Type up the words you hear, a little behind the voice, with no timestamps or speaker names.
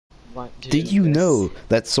Did you know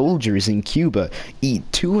that soldiers in Cuba eat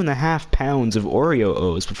 2.5 pounds of Oreo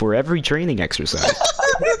O's before every training exercise?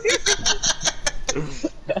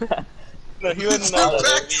 No, he wouldn't know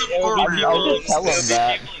that. I would tell him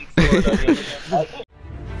that.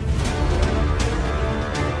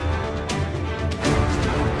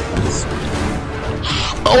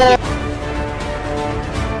 Oh!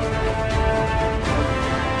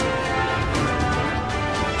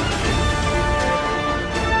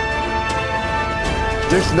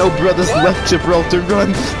 There's no brothers left, Gibraltar,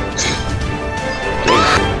 run!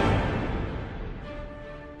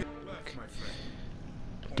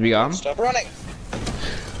 Do we got him? Stop running!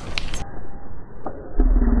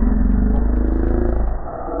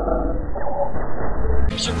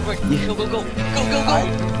 Go, go, go! Go, go, go!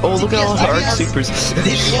 Oh, look at all the arc supers.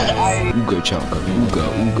 Ooga chaka, ooga,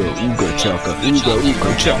 ooga, ooga chaka, ooga,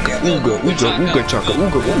 ooga chaka, ooga, ooga, ooga chaka,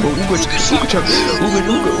 ooga, ooga, ooga chaka, ooga,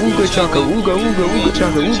 ooga, ooga chaka, ooga, ooga, ooga chaka,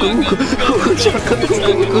 ooga, ooga, ooga chaka,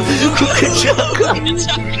 ooga, ooga, ooga chaka.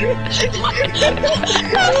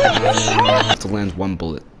 To land one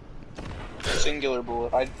bullet. Singular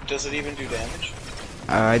bullet. Does it even do damage?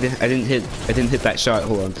 I didn't hit that shot.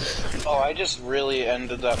 Hold on. Oh, I just really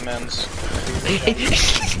ended that man's. 3 damage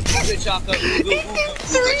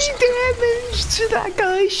to that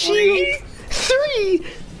guy's shield. 3.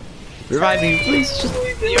 Revive me, please. Just...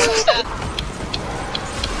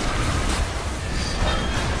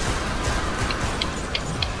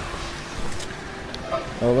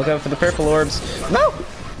 Oh, look out for the purple orbs. No.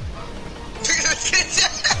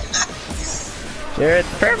 Jared,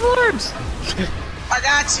 purple orbs. I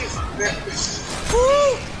got you!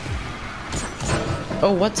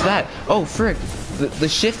 Oh, what's that? Oh, frick. The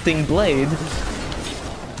shifting blade.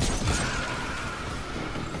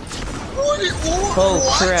 Oh,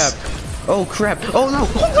 crap. Oh, crap. Oh, no.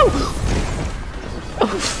 Oh, no. Oh,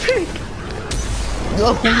 frick.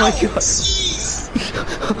 Oh, my God.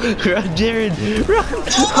 Run, Jared. Run.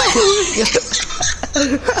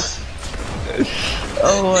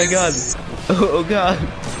 Oh, my God. Oh, God.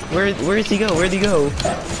 Where'd he go? Where'd he go?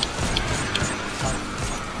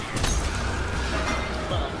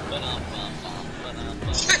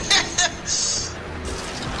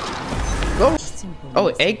 Oh, oh,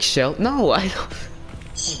 eggshell? No, I don't.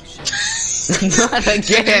 Not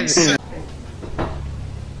again.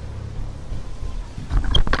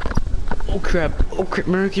 Oh crap! Oh crap!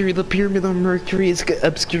 Mercury, the pyramid on Mercury is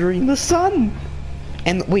obscuring the sun.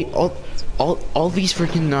 And wait, all these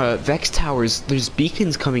freaking Vex towers, there's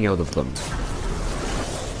beacons coming out of them.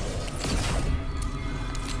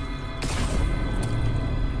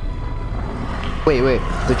 Wait,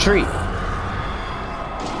 the tree.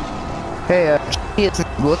 Hey, it's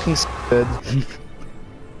looking so good.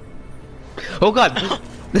 Oh God,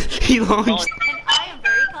 he launched.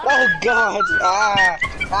 Oh God! Ah!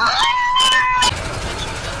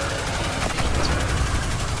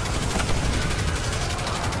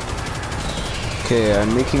 Okay,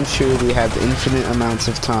 I'm making sure we have infinite amounts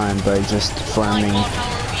of time by just farming.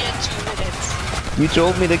 You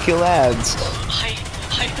told me to kill ads.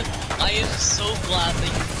 I am so glad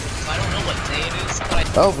that you. I don't know what day it is, but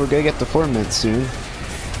Oh, we're gonna get the 4 minutes soon.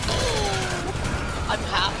 I'm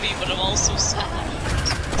happy, but I'm also sad.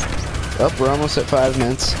 Oh, we're almost at 5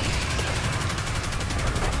 minutes.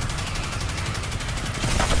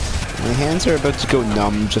 My hands are about to go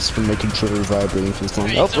numb just from my controller vibrating for this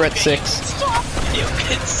long. Oh, we're at 6. Stop! You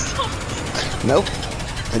can stop! Nope.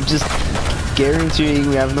 I'm just guaranteeing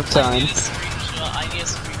we have enough time. I need a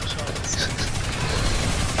screenshot.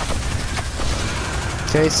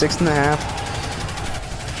 Okay, 6.5.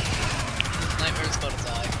 Nightmare's about to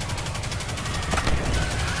die.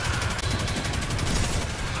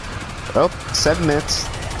 Oh, 7 minutes.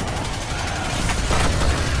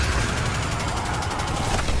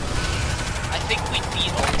 I think we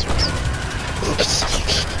need altars. What is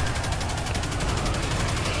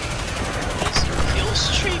your kill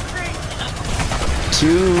streak right now?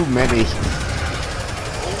 Too many.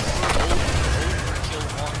 Overkill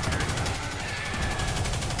walker.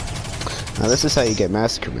 Now this is how you get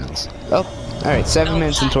massacre rounds. Oh, alright, 7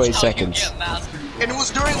 minutes and 20 seconds. And it was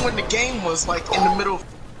during when the game was like in the middle.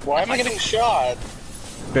 Why am I getting shot?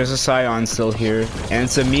 There's a Scion still here, and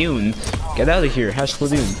it's immune. Get out of here, Hash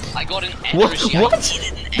Ladoon. I got an What?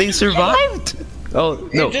 What? They survived? Oh,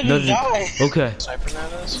 no, no. Okay. Sniper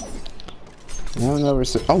nanos? I don't know where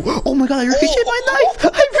oh my God, I ricocheted my knife! I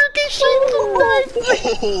ricocheted the knife!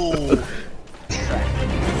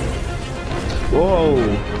 Whoa.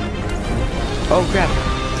 Oh crap,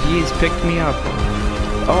 he has picked me up.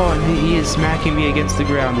 Oh, and he is smacking me against the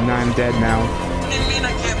ground and I'm dead now. What do you mean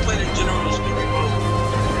I can't play the general speaker?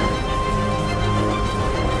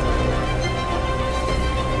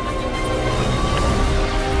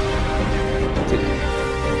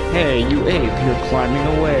 Hey, you ape, you're climbing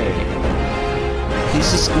away.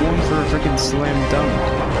 He's just going for a freaking slam dunk.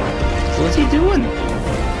 What's he doing?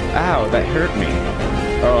 Ow, that hurt me.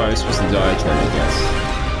 Oh, I was supposed to dodge that, I guess.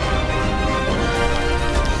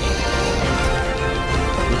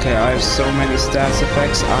 Okay, I have so many stats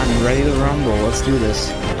effects. I'm ready to rumble. Let's do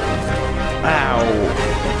this. Ow.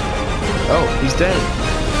 Oh, he's dead.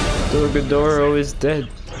 Dorgadoro is dead.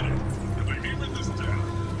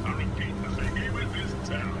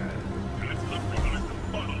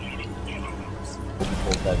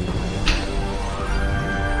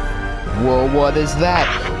 Whoa, what is that?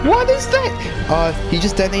 What is that? He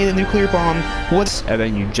just detonated a nuclear bomb. What's... And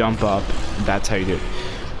then you jump up. That's how you do it.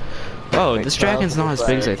 Oh, this dragon's not as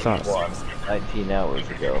big as I thought. 19 hours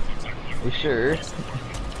ago. You sure?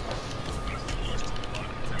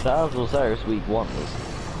 Trials of Osiris Week 1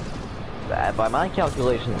 was... by my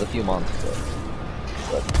calculations, a few months ago.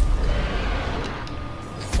 But...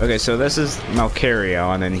 Okay, so this is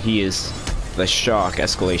Malkarion, and he is the shock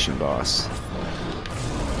escalation boss.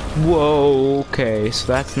 Whoa, okay, so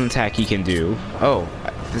that's an attack he can do. Oh,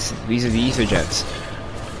 these are the ether jets.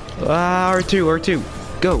 R2,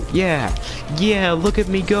 go, yeah, look at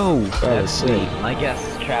me go. Oh, sweet. I guess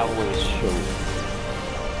Traveler's Show.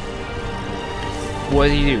 What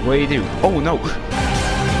do you do? Oh, no.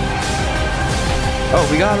 Oh,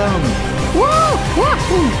 we got him. Whoa, whoa.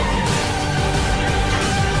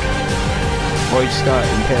 Oh, he just got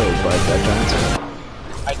impaled by that giant.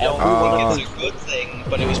 I don't think it's a good thing,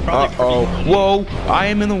 but it was probably pretty funny. Whoa, I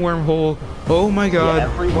am in the wormhole. Oh my god. Yeah,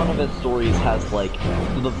 every one of his stories has, like,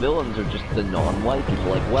 the villains are just the non-white people,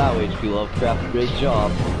 like, wow, H.P. Lovecraft, great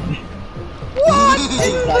job. What in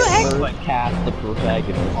the heck? Cast the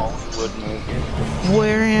protagonist. Hollywood movie.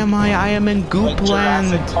 Where am I? I am in Goop Like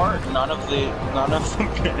Land. Jurassic Park, none of the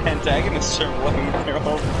antagonists are white. They're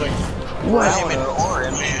all like What? I'm an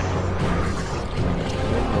orange man.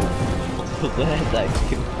 What the heck that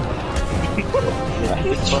do?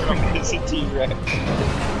 The trunk is a T-Rex.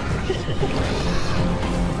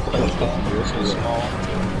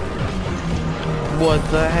 What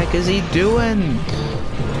the heck is he doing?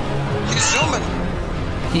 He's zooming.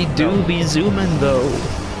 He do be zooming though.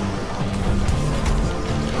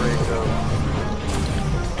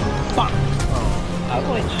 Fuck. How do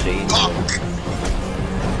I change it?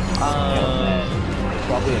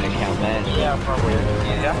 Probably an account manager. Yeah, probably.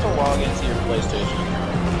 You have to log into your PlayStation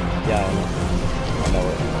account. Yeah, I know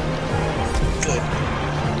it. Good.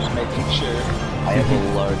 Just making sure. I have a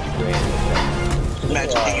large brain.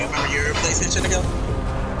 Magic, can you remember your PlayStation account?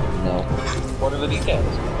 No. What are the details?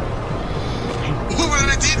 What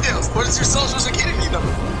are the details? What is your social security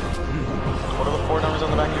number? What are the 4 numbers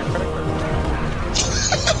on the back of your credit card?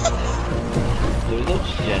 There's a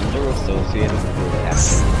gender associated with it.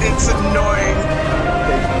 It's annoying.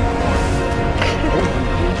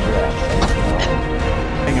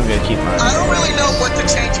 I think I'm gonna keep mine. I don't really know what to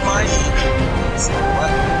change my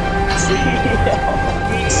what?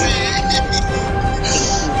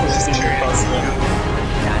 Just curious.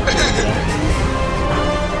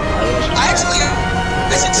 Actually,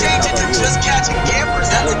 I should change it to just catching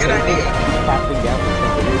campers. That's a good idea.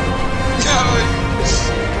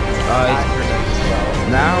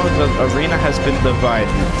 Now the arena has been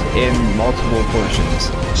divided in multiple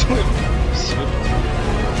portions.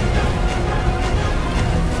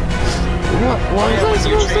 What was I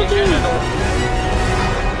supposed to do?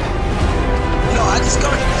 No, I just go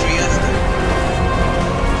to Fiesta.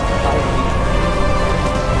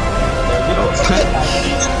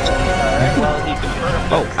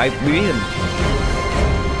 Oh, I beat him.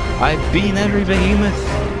 I've beaten every behemoth.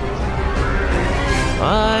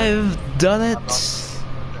 I've done it.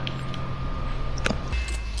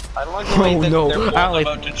 I don't like the way that no, they're both Alex.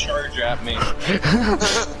 about to charge at me.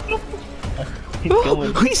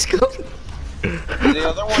 He's going. The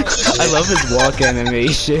other one is just I love his walk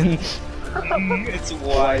animation. it's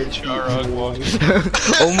wide Charog walk.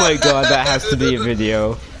 Oh my god, that has to be a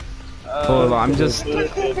video. Hold on,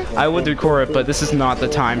 I would record it, but this is not the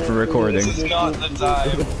time for recording. This is not the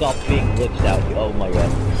time. Stop being glitched out. Oh my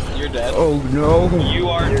god. You're dead. Oh no. You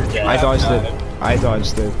are dead. I dodged it. I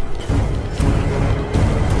dodged it.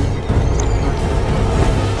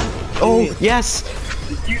 Oh, yes!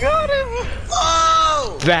 You got him!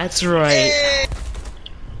 Oh! That's right. Hey!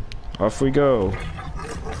 Off we go.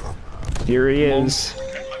 Here he is.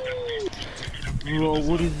 Bro,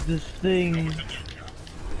 what is this thing?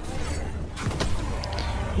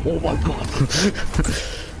 Oh my god.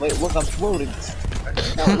 Wait, look, I'm floating.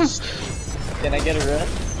 Can I get a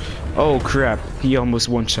rest? Oh crap, he almost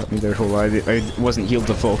one-shot me there. Hold on, I wasn't healed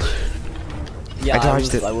to full. Yeah, I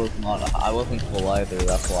dodged it. I wasn't full either,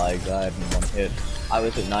 that's why I died in one hit. I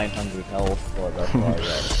was at 900 health, but that's why I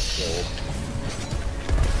got killed.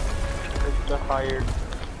 It's the hired.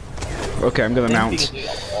 Okay, I'm gonna mount. Because we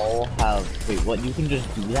all have... Wait, what? You can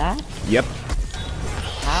just do that? Yep.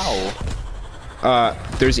 How?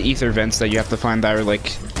 There's ether vents that you have to find that are like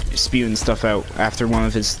spewing stuff out after one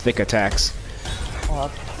of his thick attacks. Oh,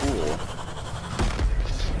 that's cool.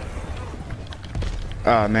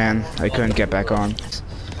 Oh man, I couldn't get back on.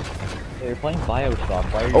 Hey, you're playing Bioshock.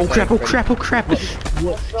 Why are you Oh playing crap, oh Freddy- crap, oh crap!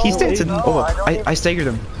 He's dancing! no, Oh, I don't I even- staggered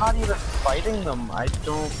him. I'm not even fighting them. I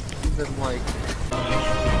don't even like.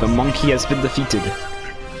 The monkey has been defeated.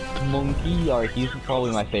 Monkey? Alright, he's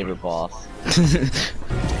probably my favorite boss.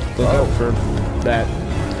 Look out for that.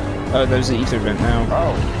 Oh, there's an ether vent now.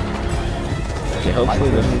 Oh. Okay, I hopefully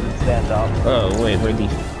couldn't even stand up. Oh, wait, where'd he...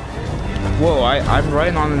 Whoa, I'm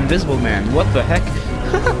riding on an invisible man. What the heck?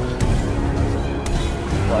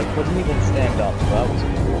 Well, I couldn't even stand up, so that was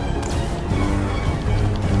cool.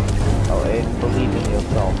 Oh, Aiden, believe in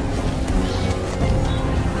yourself.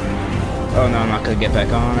 Oh no, I'm not gonna get back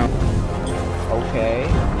on. Okay.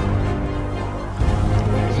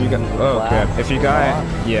 If you got... Oh crap. If you got...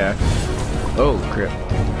 Yeah. Oh crap.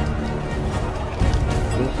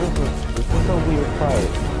 This is a weird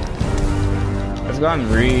fight. I've gotten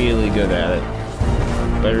really good at it.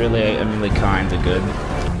 But really, I'm really kinda good.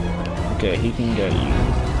 Okay, he can get you.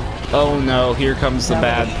 Oh no, here comes the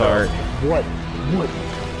bad part. What? What?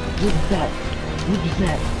 What is that? What is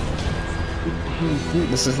that?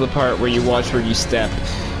 This is the part where you watch where you step.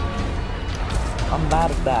 I'm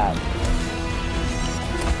mad at that.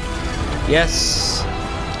 Yes!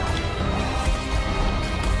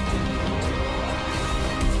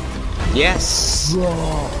 Yes! Bro,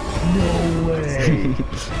 no way!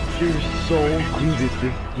 You're so good at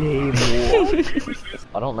this game,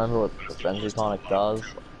 I don't remember what the Frenzy Tonic does,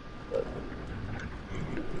 but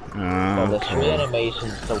the Okay. tree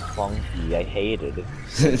animation's so funky, I hate it.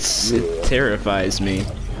 It terrifies me.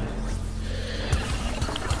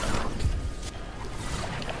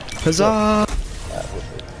 Huzzah!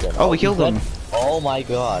 Oh, we killed him. Oh my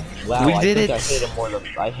god. Wow, We I did think it. I hate him more than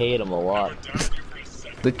I hate him a lot.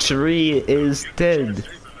 The tree is dead.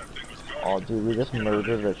 Oh dude, we just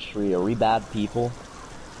murdered a tree. Are we bad people?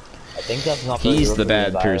 I think that's not very He's good the for bad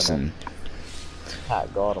environment. person.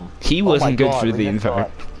 Pat got him. He Oh my wasn't good God, for we the just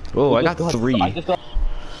environment. got- Oh, we I just got 3. I just got.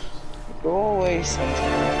 Go away, Sentinel.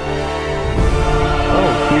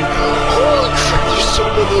 Oh, holy crap, there's so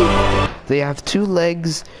many! They have 2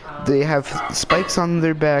 legs, they have spikes on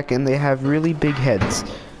their back, and they have really big heads.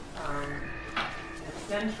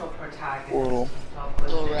 Central protagonist. Portal.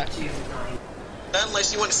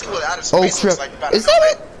 Unless you want to see what outer Oh space looks crap, like. About is that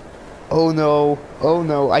it? Oh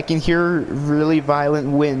no, I can hear really violent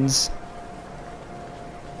winds.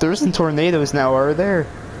 There isn't tornadoes now, are there?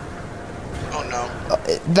 Oh no.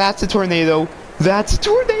 That's a tornado! That's a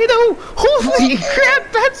tornado! Holy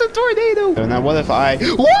crap, that's a tornado! Now what if I...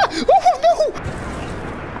 What? Oh no!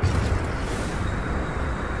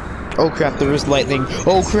 Oh crap, there is lightning.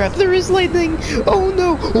 Oh crap, there is lightning. Oh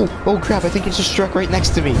no. Oh crap, I think it just struck right next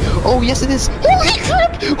to me. Oh yes it is. Holy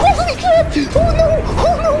crap! Holy crap! Oh no!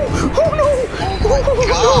 Oh no! Oh no!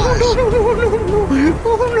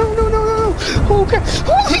 Oh no! Oh no! Oh crap!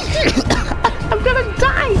 Holy crap! I'm gonna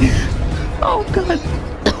die! Oh god!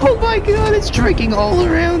 Oh my god, it's striking all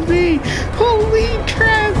around me! Holy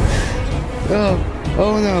crap! Oh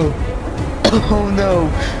no! Oh no!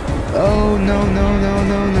 Oh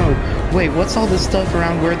no! Wait, what's all this stuff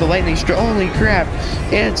around where the lightning struck? Holy crap!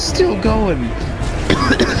 It's still going.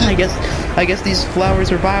 I guess these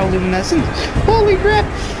flowers are bioluminescent. Holy crap!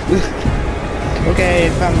 Okay,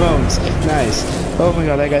 found bones. Nice. Oh my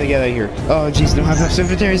god, I gotta get out of here. Oh jeez, don't have enough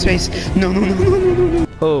inventory space. No.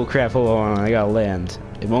 Oh crap! Hold on, I gotta land.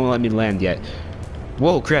 It won't let me land yet.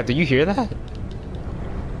 Whoa, crap! Did you hear that?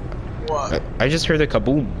 What? I just heard a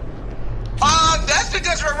kaboom. That's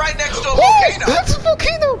because we're right next to a Oh, volcano. that's a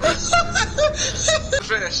volcano!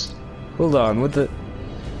 Fish. Hold on, what the?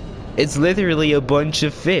 It's literally a bunch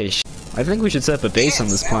of fish. I think we should set up a base on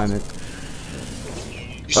this planet.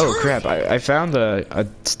 You Oh sure? crap! I found a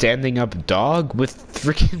standing up dog with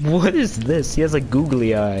freaking. What is this? He has like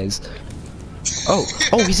googly eyes. Oh,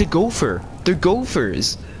 he's a gopher. They're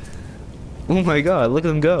gophers. Oh my god! Look at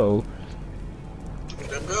them go. Let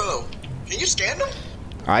them go. Can you scan them?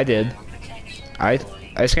 I did. I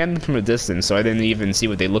scanned them from a distance, so I didn't even see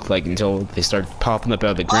what they look like until they start popping up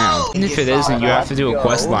out of the ground. Oh, And if it isn't, you have to do a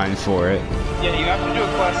quest line for it. Yeah, you have to do a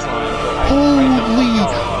quest line. Holy!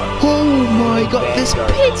 Oh my god, this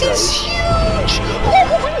pit is huge! Oh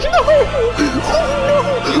no!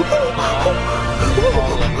 Oh no!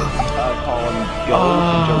 call him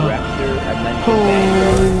Ghost Director, and then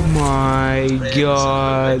Oh my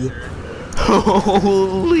god.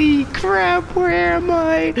 Holy crap, where am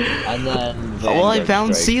I? and then Well, I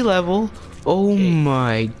found Strike. sea level. Oh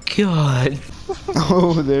my god.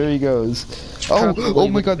 Oh, there he goes. Oh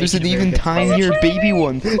my god, there's an even tinier baby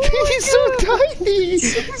one. He's so tiny.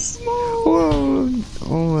 So small. Whoa.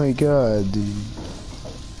 Oh my god, dude.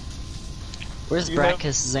 Where's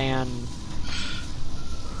Brakazan?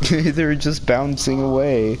 They're just bouncing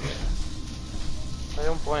away. I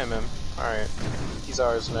don't blame him. Alright. He's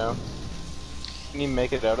ours now. Can you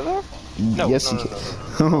make it out of there? No, Yes, no, you no, can.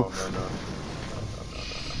 no, no, no, no, no, no.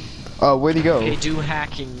 Oh, where'd he go? They do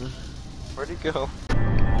hacking. Where'd he go?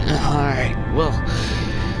 Alright, well,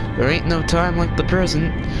 there ain't no time like the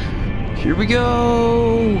present. Here we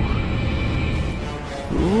go!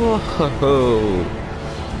 Whoa!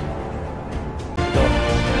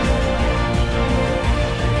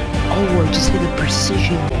 Oh, I just hit a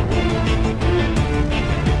precision.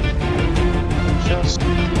 Just...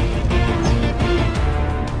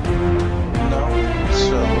 No.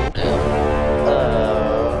 So...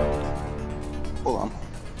 Hold on.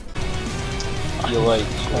 You like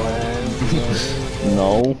jazz?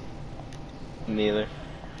 No. Neither.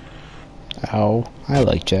 Ow, I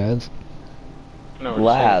like jazz. No,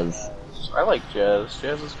 Laz. I like jazz.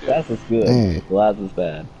 Jazz is good. Laz is good. Hey. Laz is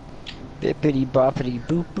bad. Bippity boppity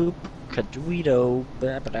boop boop. Kaduito.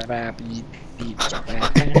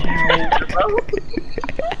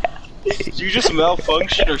 Did you just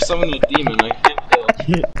malfunction or summon a demon? I can't tell.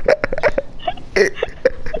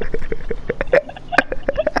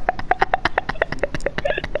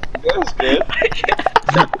 That was good.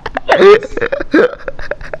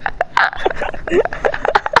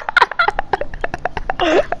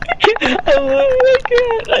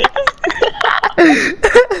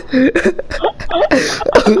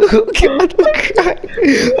 Oh god, oh god,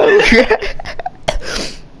 oh god.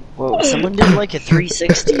 Whoa, someone did like a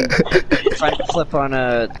 360 front flip on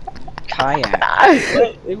a kayak.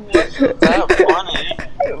 It wasn't that funny.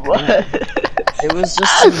 What? It was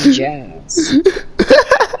just some jazz.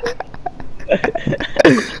 I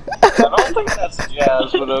don't think that's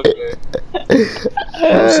jazz, but okay.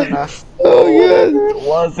 Close enough. Oh god.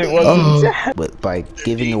 It wasn't. But by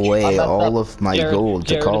giving away all of my gold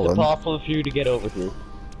to Jared, Colin. it's impossible for you to get over here.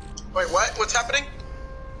 Wait, what? What's happening?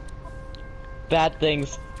 Bad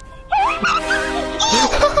things.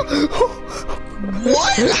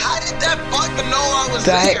 What? How did that bug know I was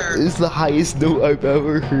That there? is the highest note I've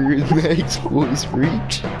ever heard Mag's voice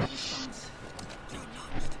reach.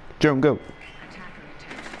 Jerome, go.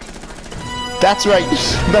 That's right.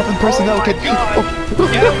 Nothing personnel can.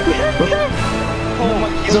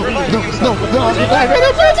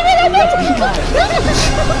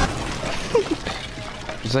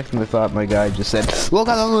 For a second I thought my guy just said,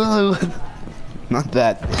 not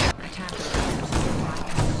that.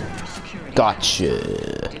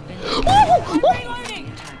 Gotcha.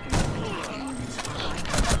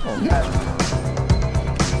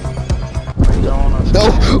 No!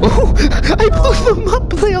 Oh, I blew them up,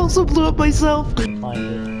 but I also blew up myself. They're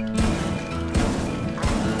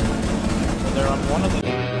on one of the.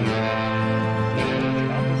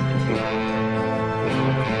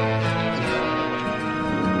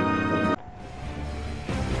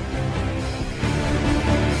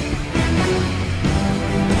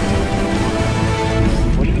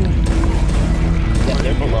 What do you? Yeah,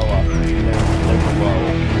 they're below us. They're below.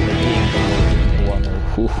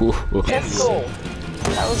 Pistol!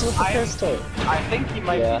 That was with the pistol. I think he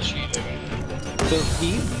might Yeah. be cheating. So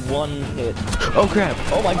he one hit. Oh crap.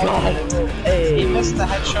 Oh my god! Hey! He missed the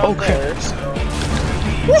headshot Oh, crap. there, so...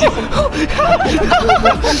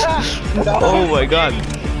 Oh my god.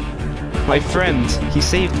 My friend, he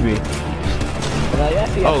saved me. Oh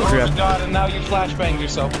Oh crap. my god, and now you flashbanged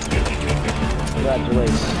yourself.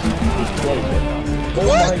 Congratulations.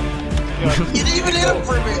 What? You didn't even hit him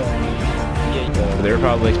for me! They were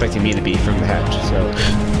probably expecting me to be from the hatch, so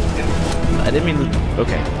I didn't mean to.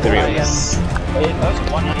 Okay, there we go. Yes. That was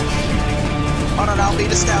one. Oh no, no,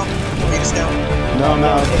 beat a scout. Beat a scout.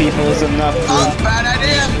 No, people is enough. Oh, bad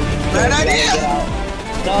idea! Bad idea!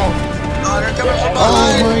 No! Oh, they're coming from Oh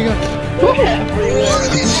behind! my god. What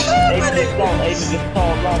are these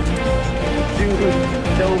Dude,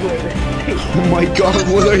 nowhere. Oh my god,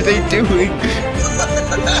 what are they doing?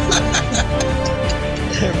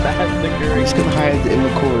 They're massacring. He's gonna hide in the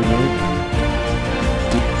corner.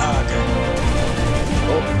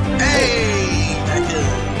 Hey!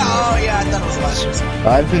 Oh yeah, I thought it was last year's.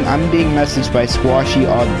 I'm being messaged by Squashy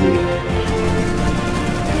Oddly.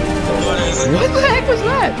 What the heck was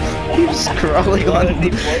that? He was crawling on the...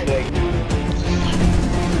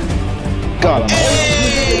 God.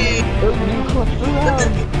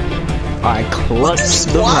 I clutched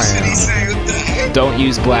the round. Don't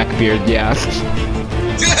use Blackbeard, yeah.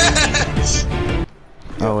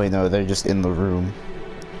 Oh wait, no, they're just in the room.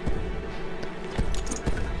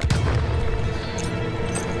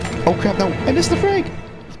 Oh crap, no, I missed the frag!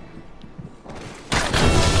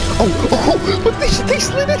 Oh, but they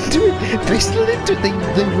slid into it! They slid into it,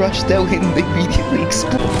 they rushed out and they immediately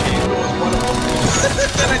exploded.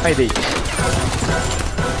 I did.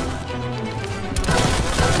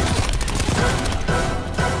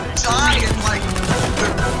 Die in like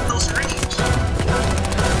those range.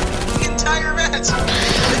 The entire match.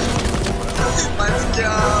 Let's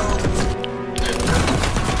go.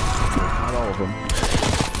 Not all of them.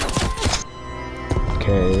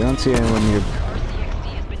 Okay, I don't see anyone near.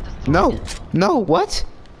 No! No, what?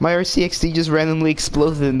 My RCXD just randomly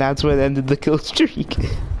exploded and that's what ended the kill streak.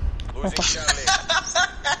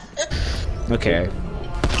 Okay.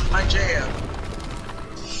 My jam.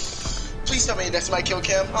 Please tell me that's my kill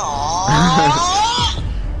cam. Aww.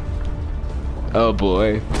 Oh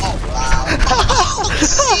boy. Oh wow. Oh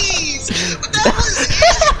jeez. That was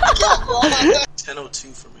easy.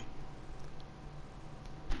 10:02 for me.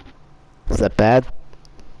 Is that bad?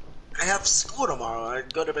 I have school tomorrow. I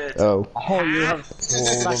go to bed. Oh. Oh, you have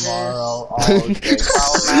school tomorrow. Oh, okay.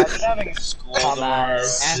 Oh, man, having school tomorrow.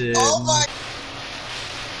 Oh my.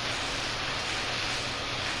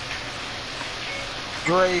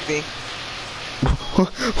 Gravy.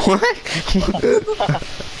 What?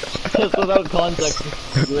 Just without context,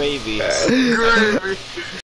 gravy. Gravy.